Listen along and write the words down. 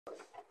Go.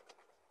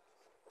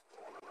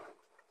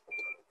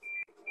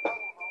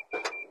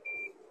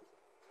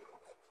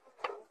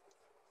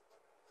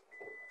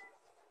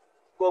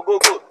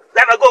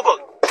 Let me go. Go.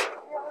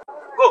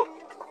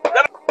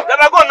 Let me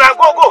go now.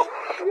 Go.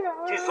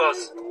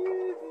 Jesus.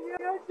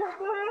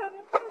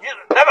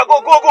 Let me go.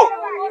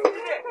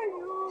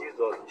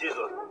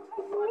 Jesus.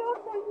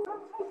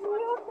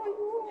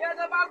 Yeah,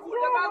 the back.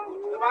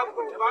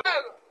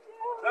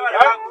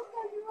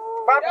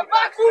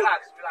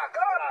 Relax.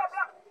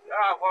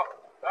 Yeah,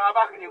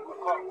 back in good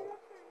call.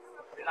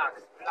 Relax.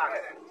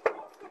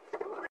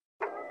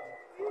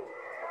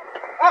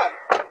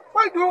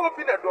 Why do you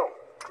open the door?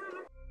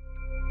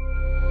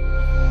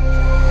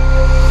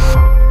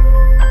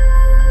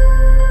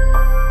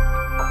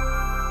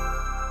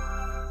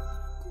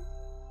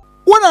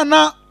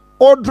 Nana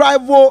or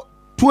drive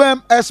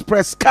 2M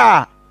express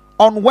car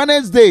on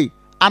Wednesday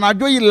and I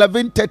do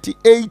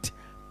 11:38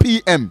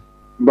 p.m.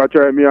 But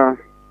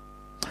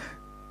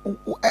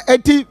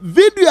eti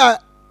video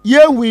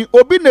yewi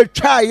obi na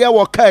twa ye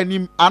wo car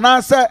nim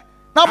anase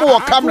na mo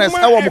cameras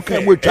e wo mo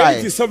kan mo twa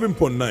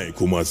 87.9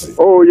 Kumasi.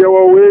 Oh,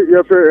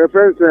 your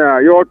friends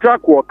your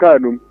track wo car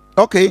num.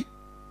 Okay.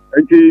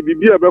 Enti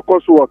bibia be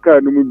koso wo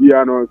car num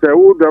bia no say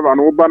wo driver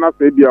no ba na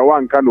say bia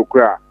wan ka no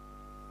kra.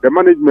 The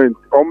management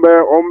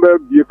ombe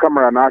bi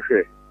camera na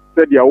hwe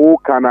say dia wo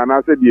kana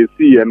na say dia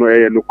see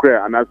no no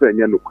kra na say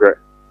nya no kra.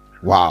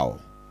 Wow.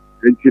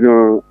 Enti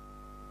no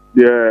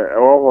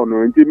oh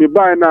no nti mi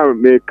buy na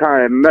me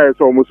kan na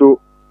so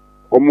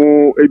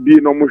omo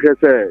ebi no mo hwe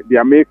say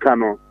dia me kan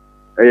no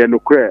no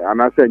kra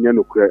ana say nya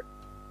no kra.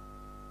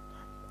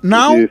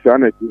 Now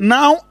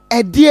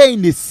a day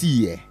in the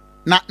sea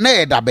na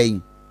da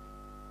ben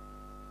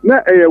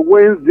na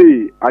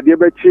Wednesday ade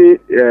bechi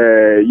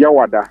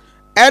yawada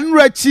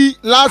enrechi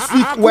last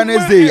week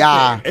Wednesday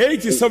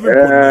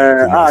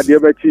 87.9 ade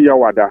bechi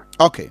yawada.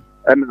 Okay.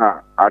 And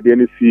ade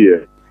ni see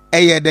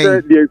day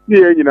the see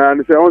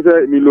nyina say on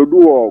say mi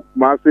lodu o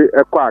ma say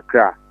ekọ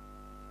Accra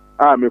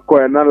me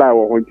ko na la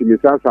wo honti mi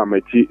sansa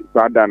machi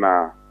sada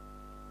na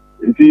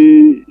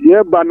nti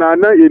ye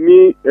banana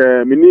eni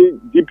mini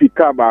GP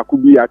car ba ku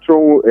bi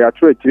atro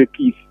kire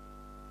keys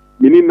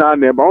mini na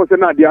ba on say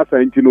na dia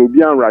santi no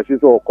obi an rashi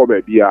so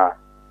okoba bia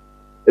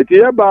eti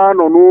ye ba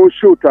no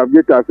show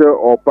target say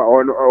o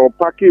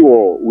parky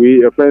wo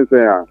we friends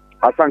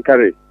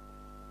asankare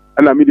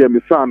ala media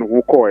mi san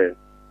ho koe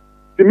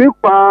ti mi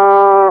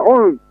pa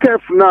on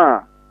kef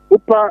na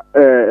upa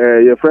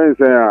your friends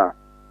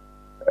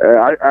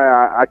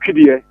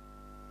atwidie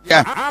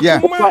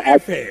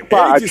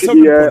pa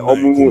atwidie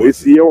omu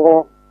esiye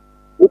ho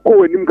uko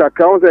wenim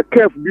kaka on say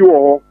kef bi wo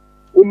ho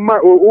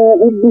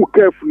ubu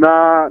kef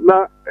na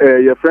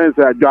your friends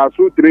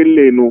jasu 3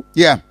 lane no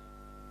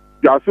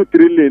jasu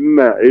 3 lane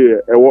na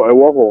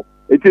ewo ho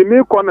eti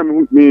mi ko na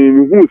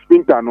mi hu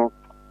spinter no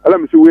ala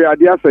mi si we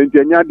ade asanti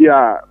anya de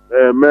a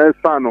me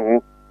san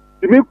ho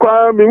ti mi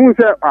kwa mi hu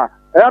se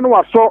no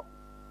waso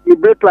ni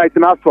brake light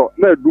na so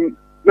na edum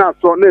na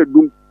so na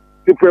edum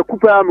ti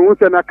prekupa mi hu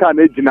se na car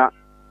na gina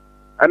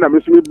ana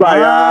mi so mi ba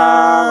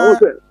ya hu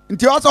se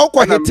nti also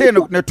ko hete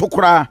ne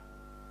tokura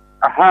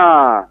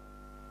aha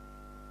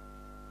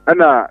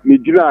ana mi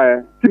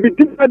gina ti bi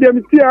ti ade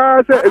mi ti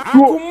se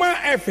etu Kuma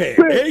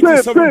FM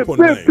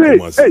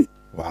 87.9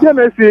 ya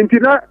na si nti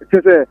na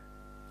se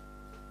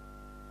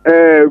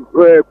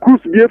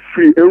cruise be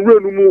free enro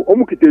no mu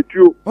omu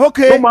kitetuo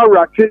okay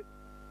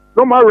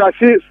no ma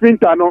rashi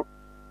sprinter no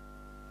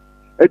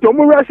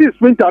omu rashi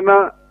sprinter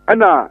na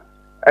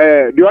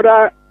the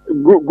other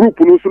group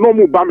no so no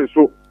mu ba me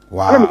so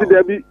wow me see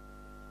there be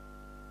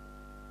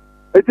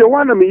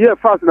one na me here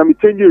fast na me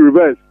change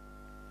reverse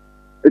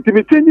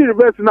me change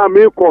reverse na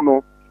me ko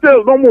no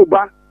still no mu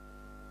ba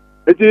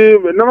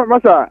na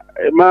masa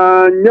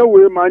ma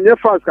nyewe ma nye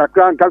fast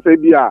kakra nka se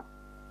bia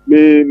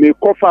me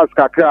call fast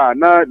kakra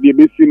na de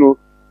besi no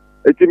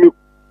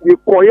mi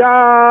koya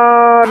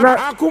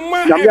na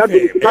Akuma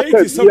FM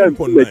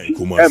 87.9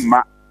 Kumasi.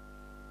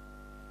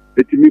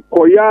 Mi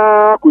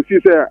koya ko si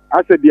se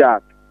ase dia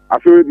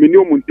afi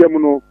minimum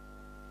ntem no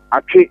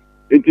atwe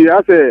enti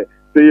ase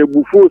se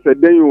yebufu se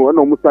den o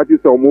na mo start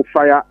se o mo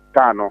fire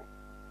car no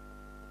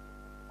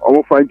o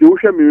mo fa nti wo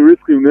hwe mi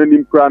risk na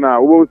nim kra na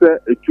wo se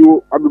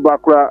etuo abeba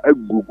kra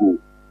agugu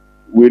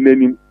we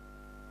nanim.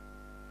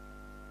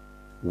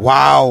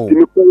 Wow.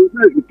 Mi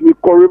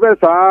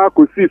reverse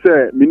ko si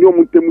se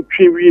minimum ntem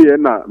twi wie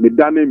na me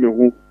dane me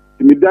hu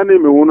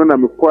no na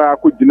me koya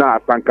ko gina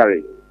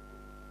asankare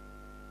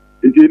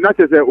nti na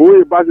che se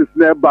o basis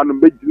na ba no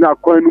be gina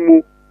coin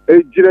mu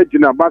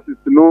gina basis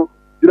no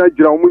gina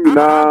o mu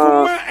nyina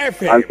Akuma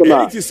FM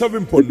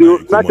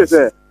 87.9 na che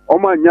se o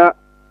manya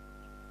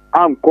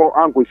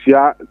anko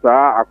sia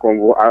sa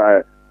akonvo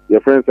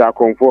your friends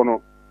akonfo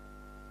no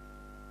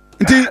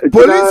nti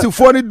police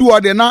for ni do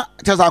de na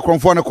che sa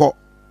akonfo ne ko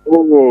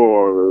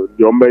oh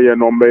yombe ya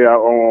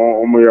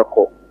omo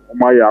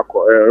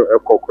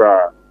yako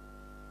kra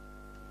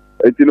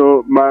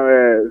etino ma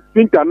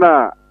spinter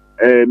na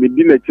mi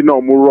di na chi na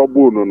omo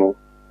robo no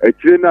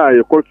ekire na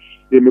ye ko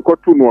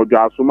tu no ojo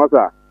aso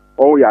masa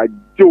oh ya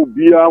Joe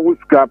Bia who's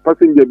car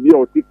passenger be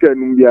or ticket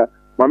numbia.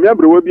 Mamma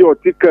will be or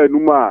ticket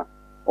numa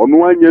or no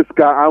one yes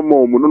car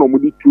ammo no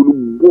mudi to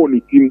born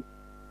it.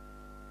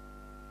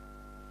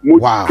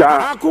 Wow.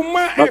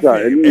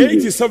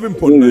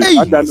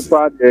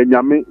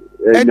 87.9.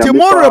 And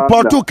more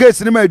report to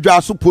case in my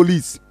Jasu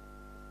police.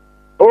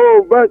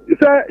 Oh, but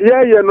sir,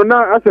 yeah, no,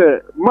 now as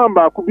a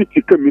mamba could be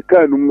chicken,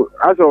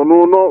 as a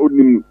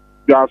no,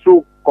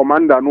 Jasu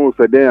commander no,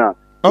 said there.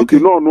 Okay,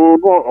 no,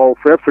 or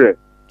Frefre.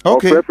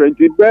 Okay,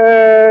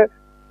 Frefre,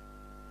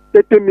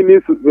 30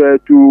 minutes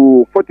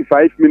to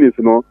 45 minutes,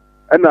 no,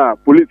 and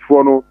police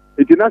for no,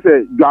 it is not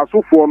a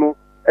Jasu for no,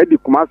 and the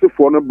Kumasi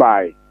for no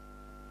by.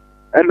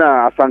 And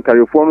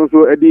Sankari for no,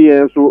 so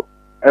Eddie, so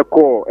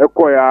echo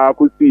ya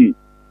could see.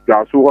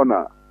 Jasu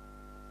hona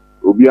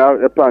obia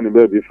epa ni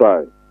baby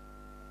fine.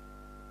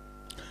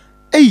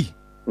 Hey,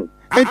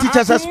 and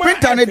teachers a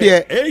sprinter ne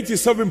there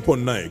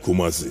 87.9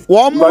 Kumasi.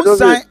 One more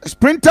sign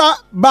sprinter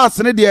bus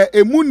ne there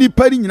emu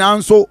nipa ni nyina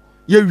nso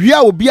ye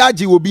wia obi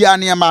age obi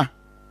anema.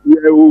 Ye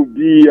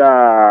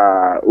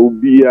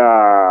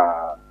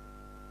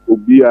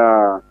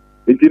obia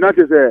intina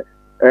se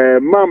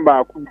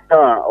mamba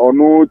kuba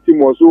ono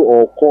timoso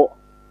oko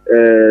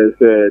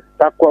se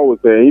takwa wo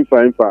se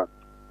infa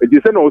it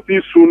is no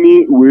see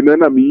suni we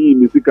na me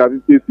ni sika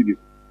series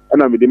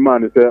ana me the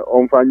man say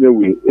on fanya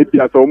we e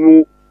bia so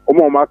mu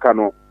o maka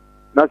no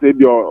na say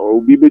bia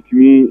obi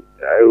betimi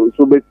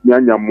so betimi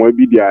anyamo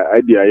bi dia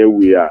idea ye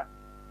we a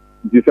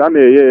it is ana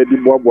ye di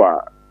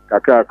bobo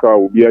kakaka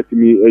obi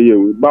atimi eye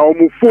we ba o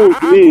mu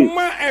force ni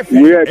we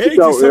e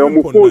kita o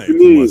mu force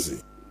ni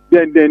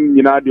then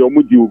you know the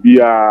omuji obi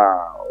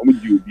a.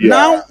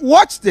 Now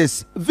watch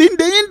this in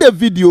the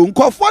video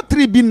nko for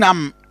 3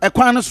 binam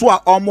ekwan so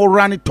a omo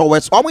run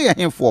towards omo ye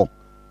him for.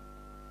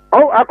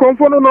 Oh, I come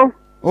for no.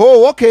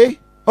 Oh, okay.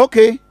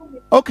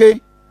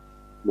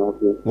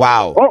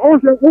 Wow. Oh,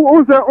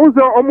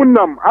 omo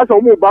nam as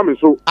omo ba me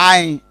so.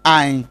 I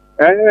I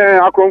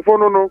come for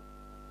no.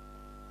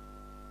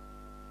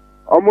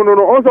 Omo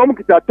no also omo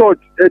kita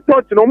touch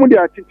no omo dey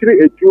atitire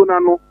etuo na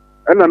no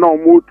na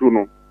omo otu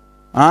no.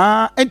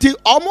 Enti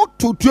omo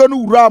tutuo no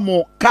wura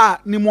mo ka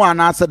ni mu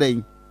anase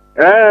den.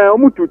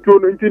 Omo tutuo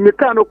no enti me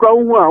ka no kwa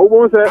hu a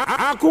wo say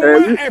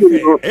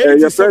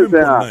ya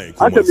president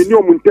ata me ni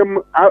omo ntem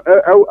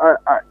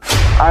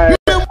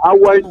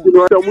awa enti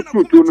no omo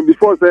tutuo no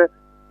before say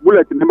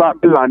bullet ne ba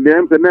land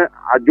em say na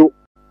ajo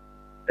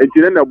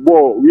enti na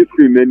ball we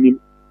screen nanim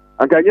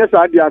anka nya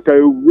sa dia aka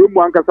we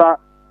mu ankasa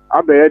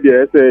abaye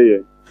dia say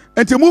ye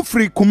enti mu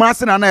free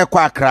Kumasi na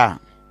ekwa Accra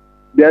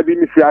there be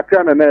me free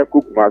Accra na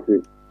ekwa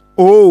Kumasi.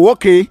 Oh,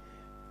 okay.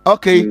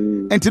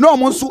 And no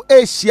one so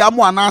Asia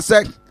mo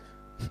anase.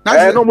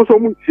 No mo so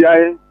mu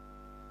tia.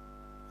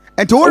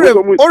 And to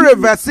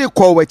reverse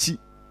call wachi.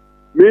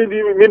 Me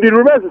di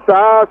reverse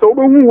sa so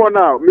obo hu ho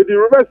na me di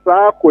reverse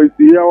sa ko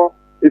esi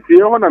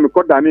ho na me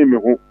ko dane me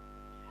ho.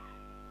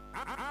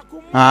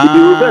 Me di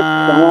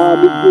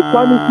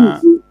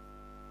reverse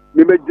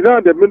me be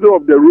gina the middle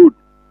of the road.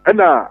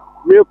 And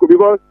me ko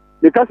because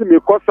me kasi me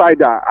ko side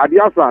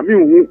adiasa me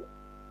hu.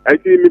 I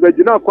see me be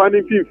gina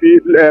kwani fifi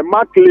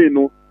mark lane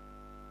no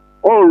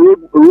on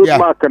road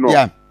mark no.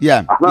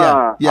 Yeah. I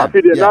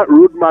feel that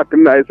road mark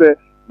na I say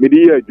me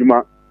di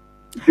adwuma.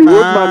 The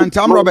road mark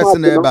R0bbεrs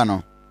na eba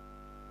no.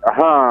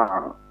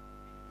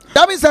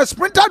 That means a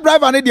sprinter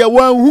driver ne dey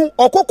wan hu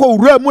okoko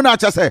wura mu na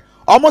chese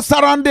omo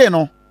sarande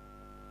no.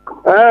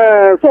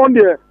 So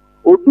there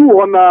odu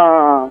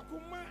ona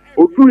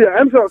odu ya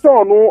em so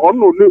ono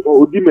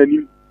odi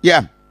mani.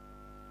 Yeah.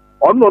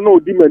 Ono no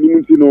odi mani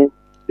nti no.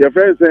 Your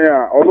friend say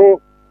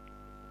ono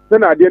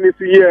na ade ni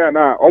si ye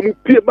na omu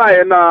pie ba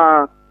ye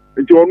na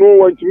nti ono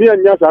wantumi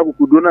anya sa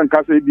akukudo na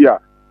nkasa bia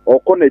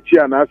okọ na chi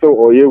ana so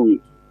oyewe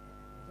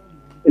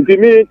nti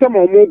mi tell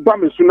omu ba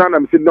me suna na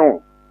me say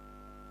no,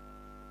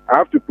 I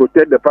have to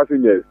protect the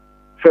passengers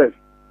first.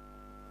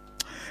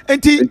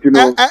 Nti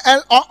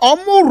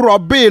omu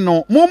robe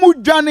no mumu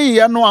dwane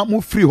ye no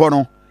amu free ho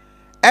no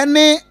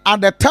ene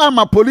at the time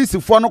a police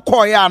for no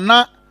call ya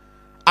na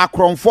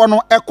akronfo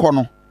no ekọ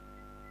no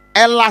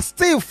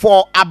lasted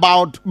for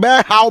about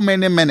how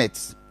many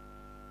minutes?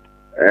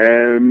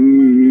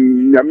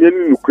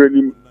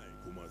 Ukraine,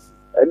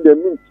 and the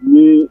means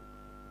me,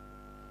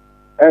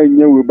 and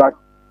you will back.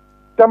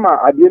 Tama,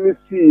 I didn't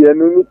see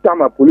any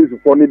Tama police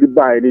for any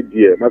buy any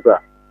dear,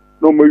 Massa.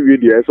 No more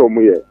video, so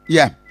more.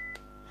 Yeah.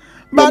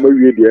 But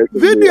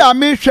video I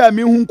may share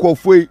me whom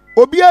coffee,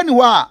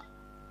 Obianwa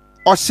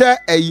or share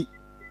a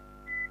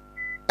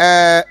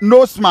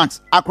nose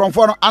mask, a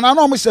conform, and I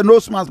know Mr.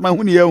 Nose mask, my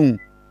honey.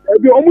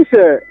 Almost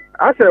say,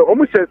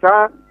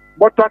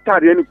 but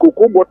atari any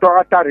cocoa, but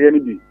atari any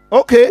be.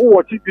 Okay.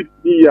 What it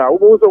be?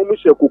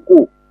 Almost a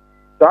cocoa.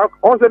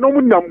 Also, no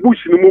one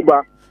bush in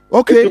Muba.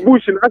 Okay.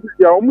 Bush in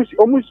Asia almost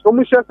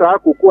a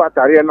cocoa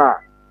atariana.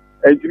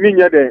 And to me,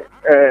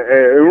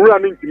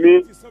 running to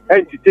me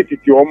and to take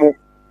it to almost.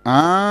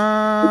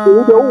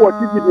 What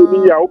it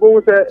be?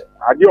 Almost say,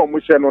 I do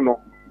almost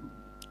no.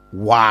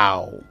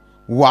 Wow.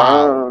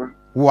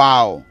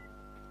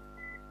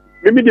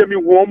 Maybe they be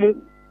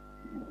warm.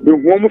 me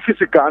huom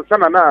physical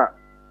ansana na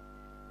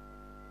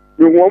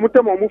me huom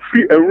tem mo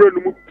free enwura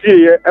no mu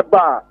pie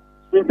eba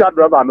sprinter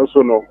driver no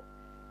so no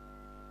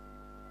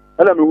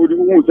ala me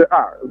hu say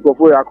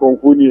gofo ya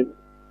konfo ni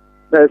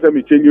na say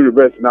me change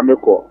reverse na me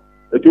ko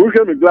eti wo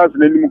hwe me glass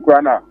na nim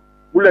kura na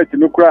bullet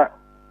no kura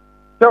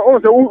say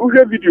on say wo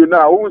hwe video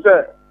na wo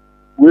say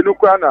we no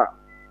kura na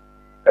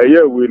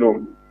eye we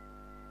no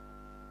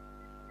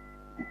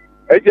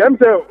eti am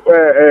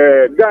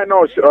say guy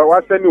now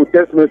was send you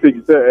text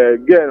message say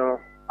guy no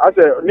I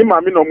say ni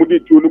mami no mudi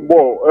tu no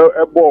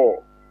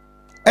ball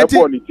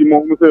ni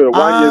timo say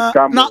 1 year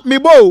scam na me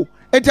bo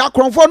eti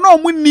akronfo no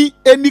mu ni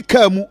eni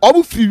ka mu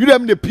obu firi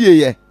wiram ne pie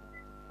ye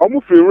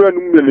omu firi wiram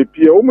no le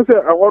pie omu say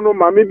ehwo no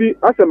mami bi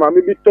ase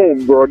mami bi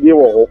ton brode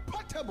wo ho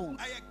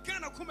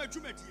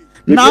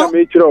now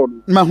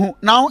mahu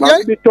now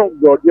ye ton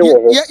brode wo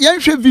ho ye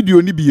hwe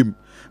video ni biem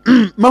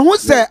mahu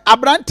say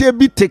abrante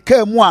bi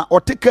teka mu a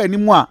oteka ni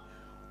mu a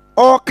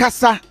o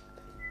kasa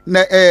na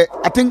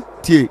I think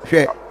tie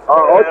hwe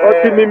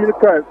oti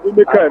mimika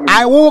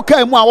I wo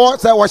ka mu a wo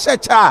say wo hye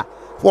cha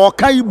wo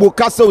kan ibo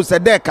kasa o se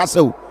de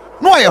kasa o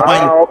no ye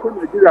hwan okun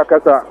Nigeria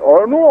kasa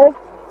ono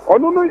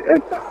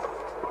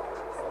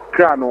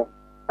krano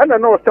ana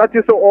no start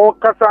so o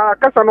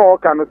kasa no o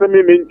kan so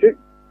mi nti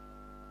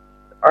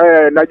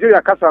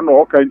Nigeria kasa no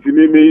o kan nti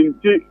mi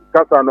nti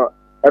kasa no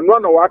eno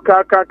na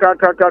waka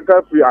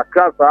ka free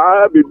Accra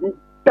sa bedu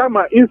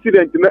tama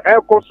incident na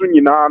ekoso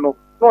nyina no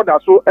no da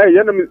so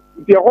ye na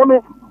nti ho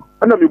no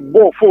ana mi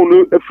bo phone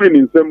no free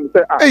ni nsem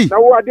say na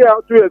wo ade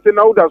to ye say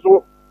na wo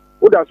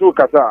da so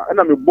kasa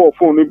ana mi bo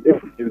phone no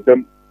free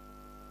nsem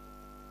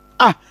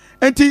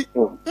enti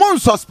mon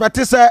suspect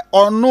say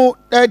ono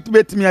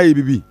betimi aye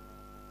bibi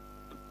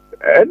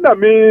na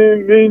me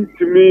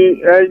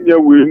enya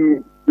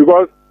we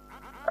because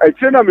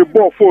I na me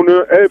bo phone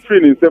no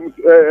free ni nsem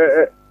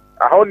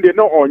how they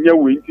no onya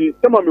we nti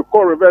tema me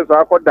call reverse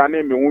akoda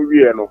na me hu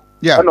wie no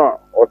na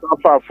o ta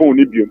fa phone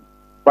ni biom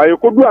ba ye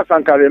kodu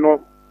asankare no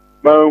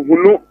ma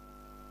hunu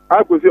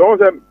akosi on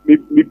say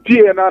me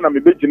pie na me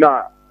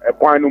begina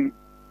kwan no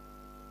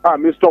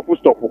me stop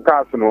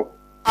cars no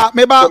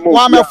me ba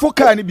wa me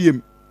foka ni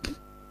biem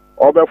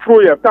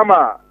obefro ye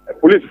tama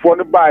police for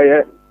no buy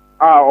ye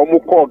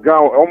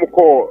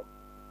omo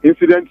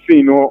incident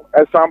scene no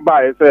esan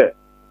buy say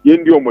ye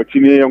ndi omochi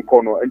ni ye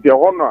nko no enti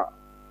ho no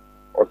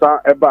osan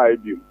e buy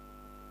biem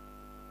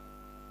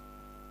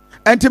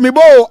enti me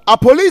bo a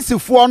police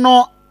for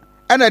no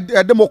and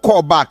a mo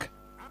call back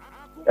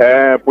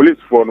police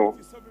for no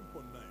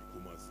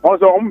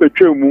also on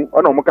betwe mu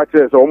ona omo ka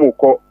kire say omo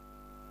ko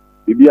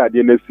bibi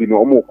ade na si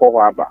no omo ko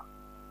ho aba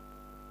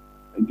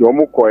nti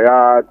omo ko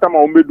ya tama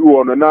omo bedu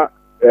ono na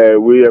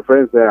we your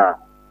friends there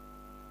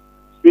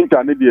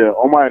spinta ne de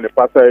omo aye ne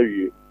pasa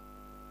awie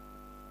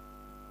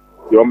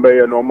yo mbe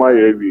ye no omo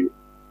aye awie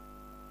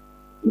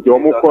nti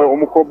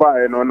omo ko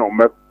ba e no na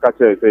omo ka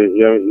kire say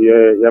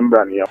ye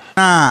mbra ne ya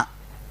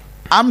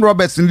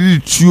R0bbẹrs ni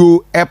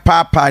tuo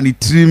papa ni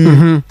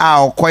trim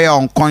a okoya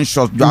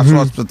unconscious Dras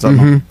hospital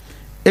no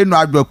enu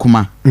adwa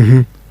kuma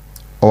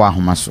o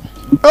ahoma so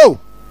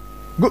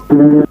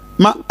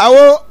ma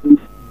awo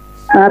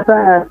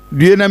papa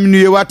due na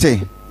mnuye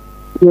wate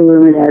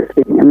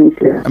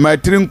ma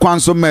trim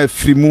kwanso ma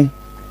frimu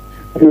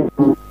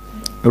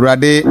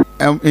urade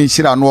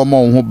enhira no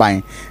mo ho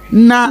ban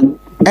na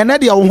ene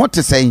de wo ho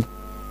tesai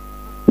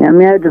ya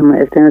me adum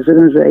esenso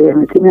nso ye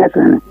metimi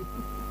asana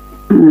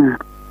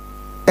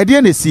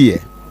Ediye ne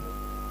siye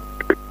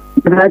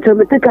ba to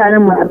bitaka na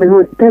mu abin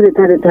ho tare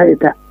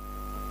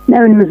na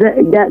wani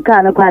za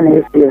ka na kwana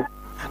yake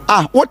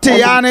wote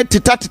ya ne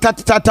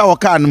tita wa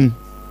kanum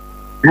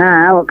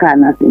wa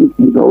kana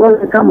sinti go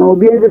kama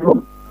obieze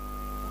fo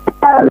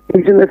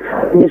isso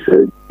me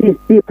so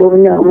tipo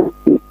não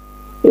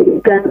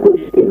kan ko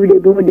de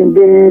do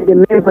de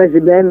me faz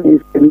bem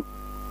mesmo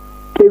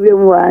que vi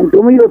um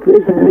ano eu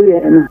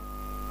preciso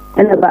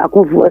ana ba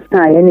ko fo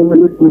sta ya ne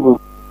mu do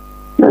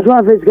na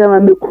só fez que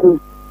me com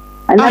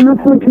ana não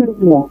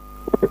funciona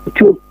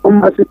tu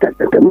uma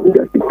sutata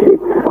muito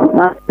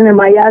mas ne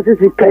maya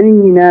se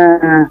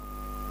kanina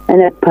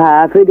ana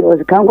pa fe de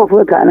os kan ko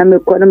fo ka na me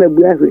ko na me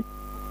buafe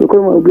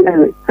ko mo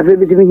buafe afi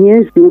bi mi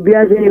yin su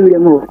buafe ni wi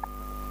mo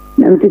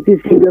na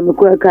mtiti si do me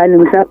ko ka ni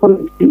mta ko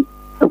mi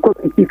ko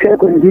ki ka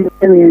ko ni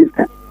me yin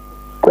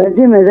ko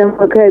ji me zan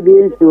ko ka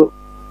bi su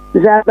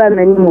za ba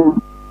me ni mo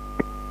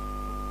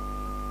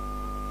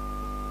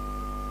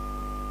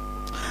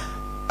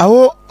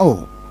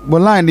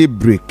line ni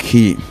break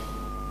here.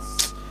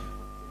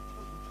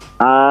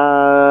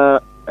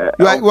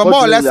 You are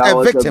more or less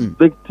a victim.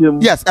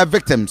 Yes, a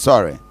victim.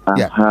 Sorry.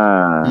 Yeah.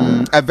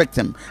 A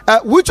victim.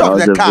 Which of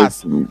the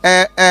cars?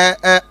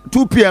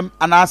 2 p.m.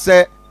 and I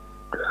say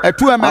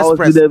 2M Express. I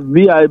was in the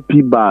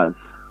VIP bus.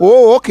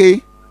 Oh,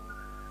 okay.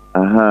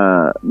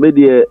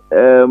 Maybe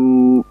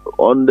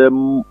on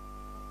the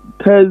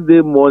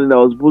Thursday morning, I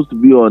was supposed to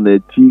be on a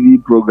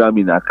TV program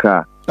in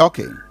Accra.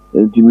 Okay.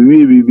 And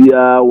we be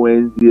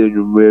Wednesday and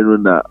you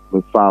na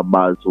me far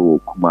bus to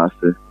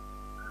Kumasi.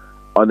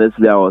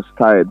 honestly, I was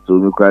tired, so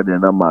we cried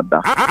and I'm at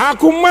that.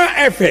 Akuma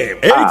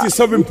FM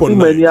 87.9. Too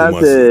many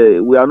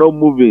answers, we are not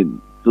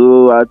moving.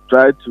 So I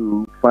tried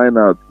to find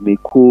out my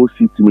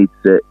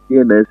co-seatmates,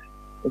 ENS.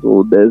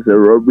 So there's a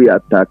robbery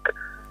attack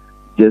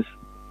just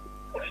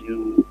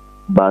few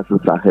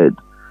buses ahead.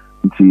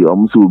 See,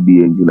 almost will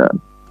be engineer.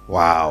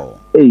 Wow.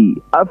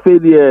 Hey, I feel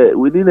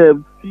within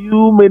a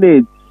few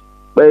minutes,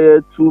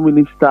 by 2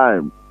 minutes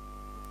time,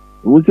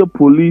 with a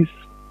police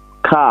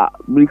car,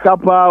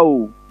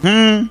 Mikapao.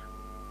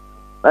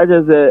 I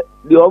just said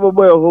the other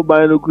boy who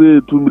by no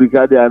create to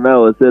Mikadi and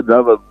now said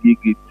driver gig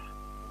it.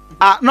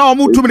 No, I'm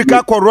to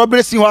Mikako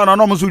R0bbεrs in one or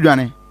no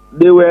Musujani.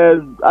 They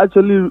were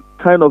actually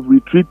kind of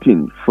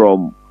retreating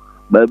from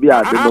maybe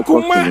at the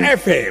Akuma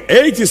FM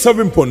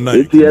 87.9.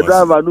 It's a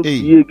driver no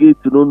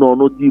gate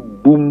no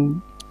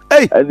boom.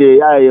 Hey, and they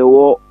are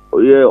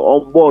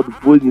on board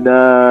we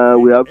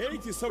have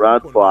to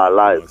run for our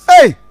lives.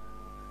 Hey,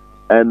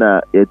 and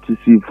to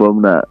see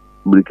from the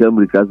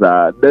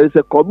America, there is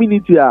a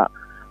community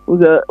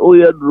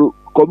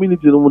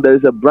community there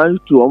is a branch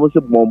to almost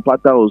a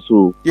Bompata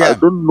also. Yeah. I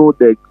don't know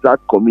the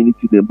exact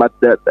community name, but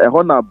the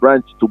Honor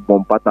branch to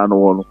Bompata no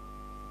one.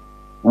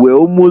 We're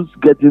almost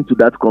getting to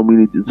that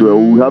community, so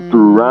we have to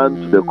run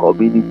to the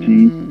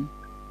community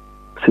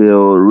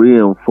till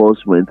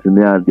reinforcement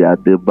near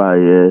the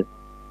by.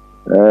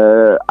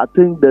 I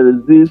think there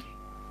is this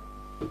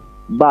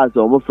bus,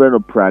 my friend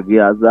of Prague,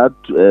 has that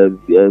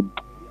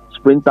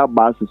sprinter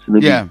buses.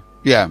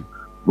 Yeah.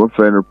 My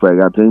friend of Prague,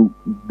 I think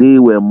they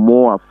were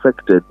more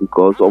affected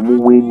because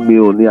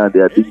windmill near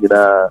there,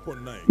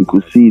 you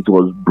could see it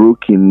was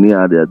broken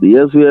near there.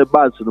 Yes, we are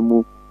bus.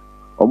 I'm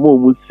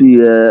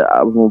see.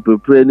 I'm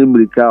preparing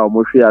America.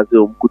 I'm sure I say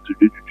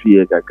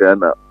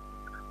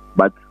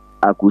but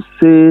I could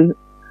say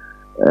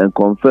and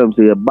confirm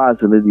say a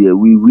bus in the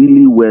we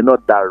really were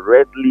not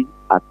directly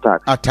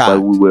attacked. But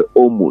we were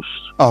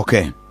almost.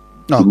 Okay.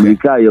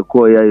 America, you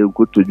call you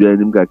go to join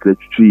him. I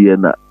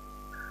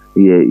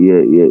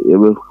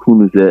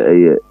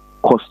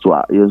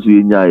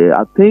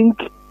think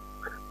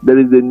there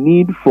is a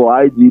need for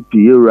IGP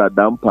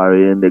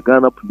Dampare and the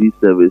Ghana Police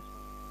Service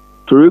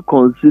to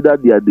reconsider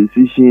their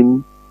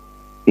decision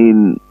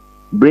in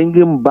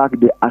bringing back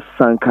the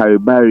Asankari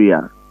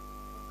barrier.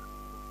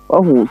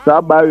 Oh, sa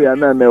barrier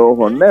na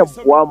one.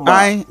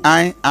 I.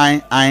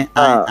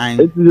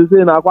 It's the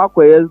same.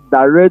 Akwa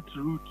direct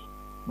route,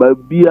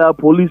 but be a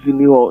police in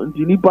the hall.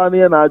 Until nipa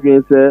na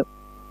adwen say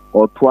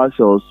or twice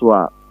or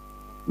so.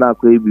 Na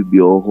kwe bibi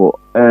oho.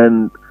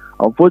 And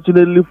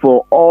unfortunately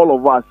for all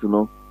of us,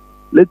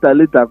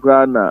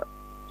 later,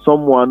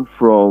 someone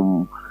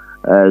from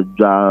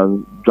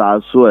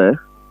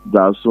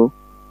Jaso,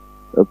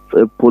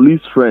 a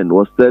police friend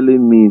was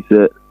telling me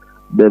that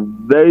the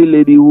very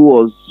lady who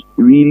was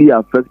really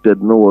affected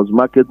was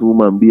market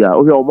woman Bia.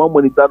 Okay, our mom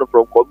when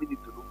from community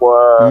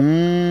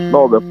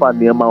no the fan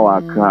near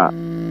my car.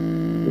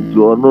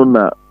 So no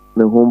na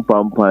the home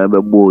pampa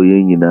but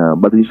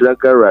in Sri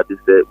Lanka they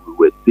said we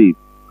were safe.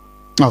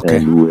 Okay.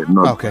 And we were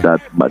not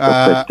that much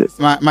affected.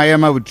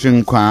 Mayama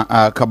Wutrinkwa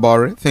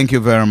Kabore, thank you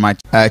very much.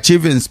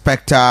 Chief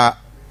Inspector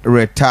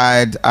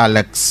retired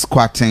Alex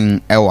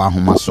Quating Ewa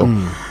Humaso.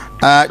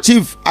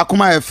 Chief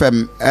Akuma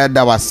FM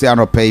da wase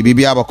anope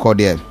bibi aboko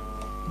de.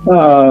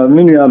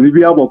 Mini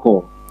bibi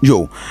aboko.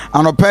 Yo,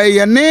 anope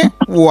yene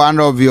one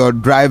of your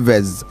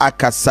drivers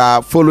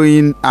akasa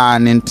following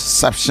an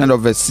interception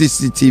of a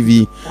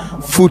CCTV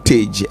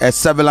footage, a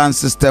surveillance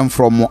system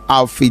from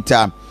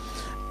Outfitter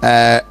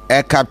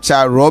a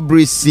capture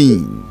robbery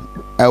scene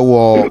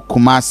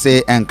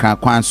Kumasi and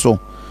Kwanso.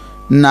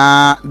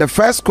 Now the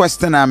first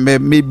question I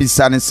may be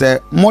saying is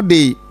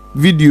mode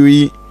video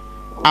yi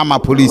ama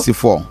police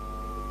for.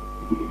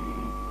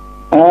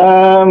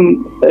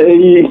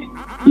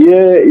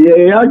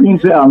 Yeah, I can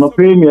say I'm not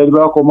paying me as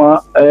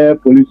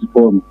police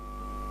form.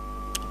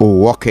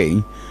 Oh,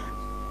 okay.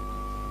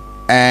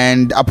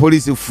 And a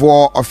police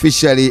for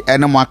officially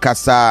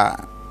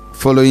Enamakasa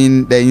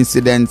following the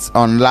incidents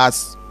on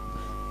last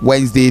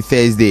Wednesday,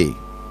 Thursday.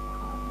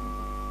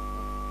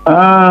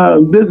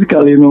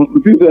 Basically,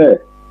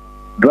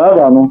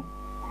 driver,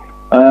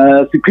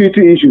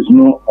 security issues,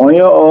 on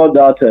your all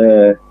that.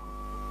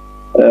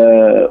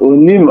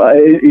 On him,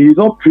 he's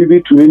not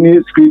privy to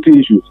any security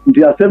issues.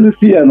 The assembly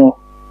here,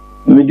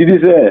 we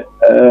did say,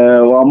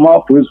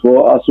 Wama police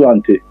for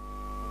Aswante.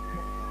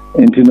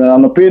 And in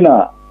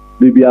Anopena,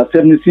 the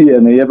assembly here,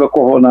 and you have a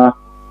corona,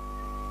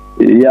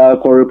 ya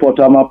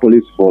reporter ma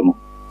police for no.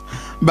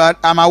 But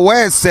I'm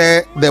aware,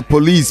 say the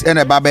police and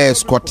a baba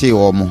escort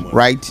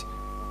right?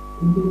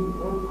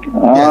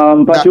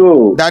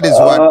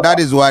 That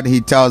is what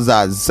he tells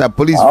us.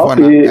 Police for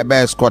a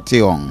escort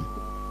on.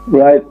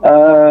 Right,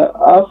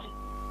 as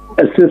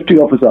a safety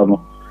officer,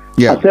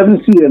 yeah. At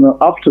 7C,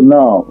 up to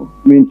now,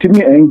 we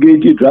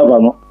engage the driver.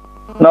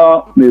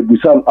 Now, maybe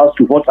some ask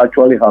you what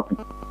actually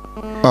happened.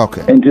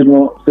 Okay. And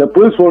the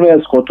police for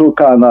escort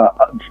car.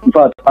 In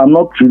fact, I'm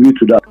not privy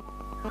to that.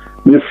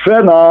 My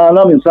friend,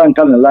 I'm in some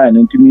kind of line,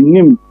 and to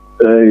me,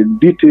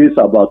 details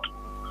about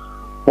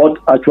what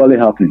actually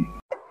happened.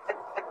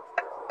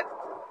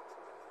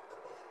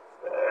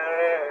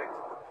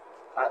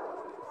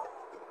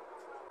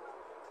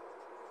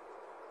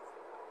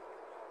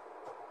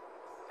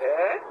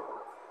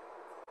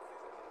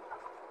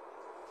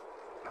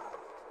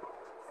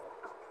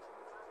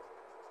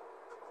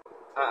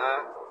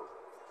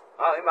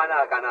 man,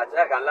 I can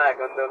like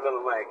on the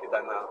little mic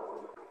now.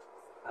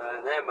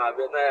 Name my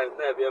bed,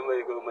 never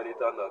a good money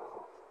to knock.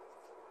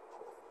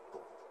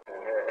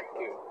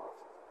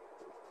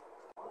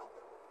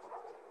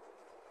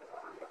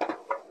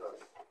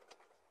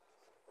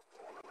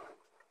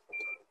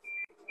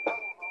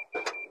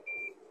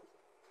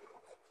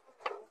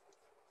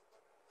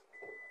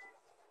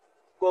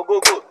 Go.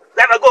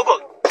 Never go.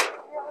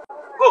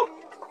 Go.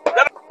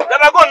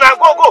 Never go now.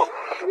 Go.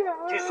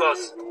 Jesus.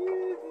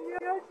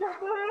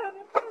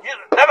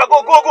 Never go.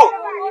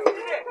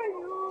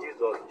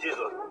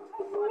 Jesus.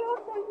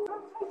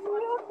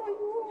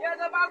 Yeah,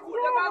 never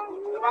good.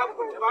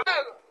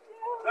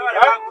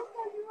 Relax.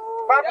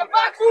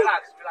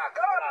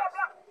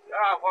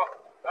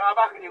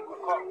 Back in your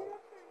good call.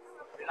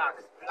 Relax.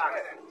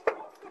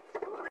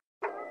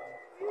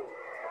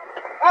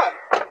 Hey,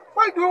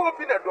 why do you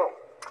open the door?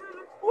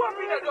 Who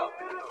opened the door?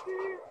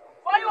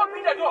 Why you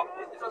open the door?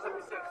 This was a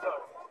mistake, sir.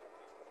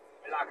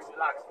 Relax,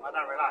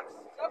 madam, relax.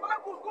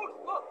 Good.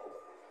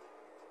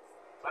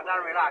 Madam,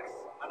 relax.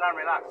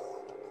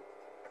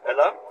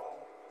 Hello?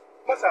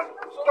 Master,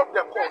 stop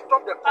the call.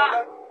 Stop the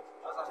call.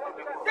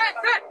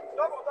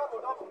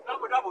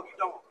 Double, give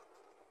double.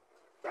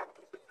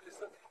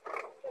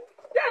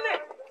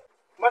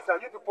 Master,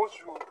 you supposed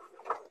to